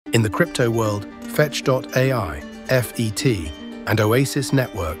In the crypto world, Fetch.ai, FET, and Oasis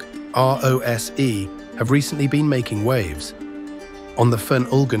Network, ROSE, have recently been making waves. On the Fın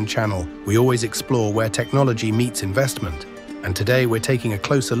Ulgen channel, we always explore where technology meets investment, and today we're taking a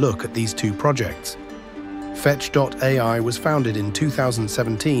closer look at these two projects. Fetch.ai was founded in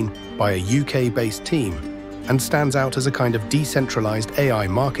 2017 by a UK-based team and stands out as a kind of decentralized AI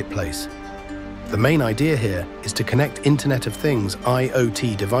marketplace. The main idea here is to connect Internet of Things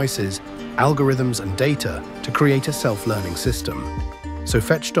 (IoT) devices, algorithms and data to create a self-learning system. So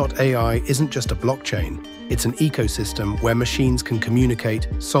Fetch.ai isn't just a blockchain, it's an ecosystem where machines can communicate,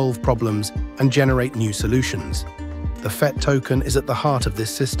 solve problems, and generate new solutions. The FET token is at the heart of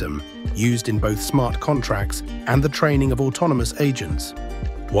this system, used in both smart contracts and the training of autonomous agents.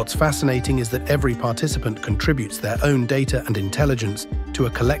 What's fascinating is that every participant contributes their own data and intelligence to a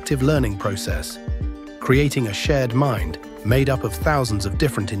collective learning process, creating a shared mind made up of thousands of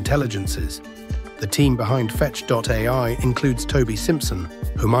different intelligences. The team behind Fetch.ai includes Toby Simpson,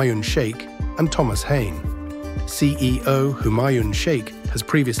 Humayun Sheikh, and Thomas Hain. CEO Humayun Sheikh has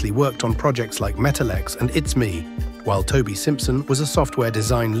previously worked on projects like Metalex and It's Me, while Toby Simpson was a software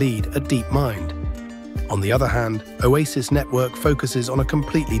design lead at DeepMind. On the other hand, Oasis Network focuses on a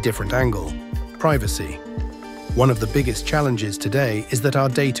completely different angle: privacy. One of the biggest challenges today is that our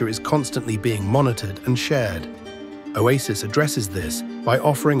data is constantly being monitored and shared. Oasis addresses this by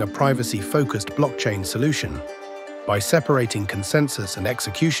offering a privacy-focused blockchain solution. By separating consensus and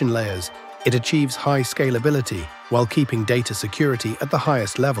execution layers, it achieves high scalability while keeping data security at the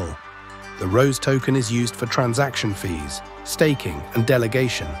highest level. The ROSE token is used for transaction fees, staking, and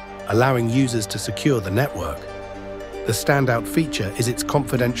delegation, allowing users to secure the network. The standout feature is its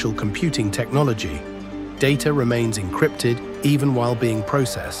confidential computing technology. Data remains encrypted even while being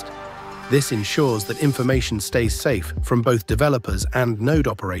processed. This ensures that information stays safe from both developers and node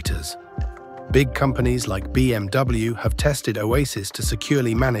operators. Big companies like BMW have tested Oasis to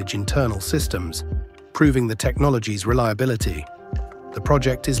securely manage internal systems, proving the technology's reliability. The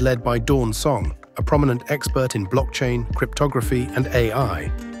project is led by Dawn Song, a prominent expert in blockchain, cryptography, and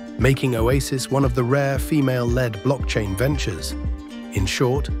AI, making Oasis one of the rare female-led blockchain ventures. In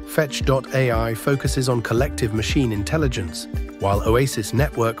short, Fetch.ai focuses on collective machine intelligence, while Oasis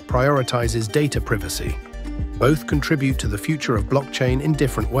Network prioritizes data privacy. Both contribute to the future of blockchain in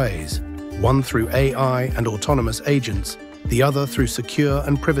different ways, one through AI and autonomous agents, the other through secure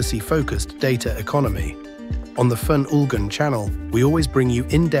and privacy-focused data economy. On the Fın Ulgen channel, we always bring you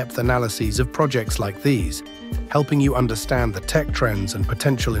in-depth analyses of projects like these, helping you understand the tech trends and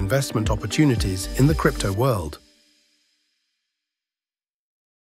potential investment opportunities in the crypto world.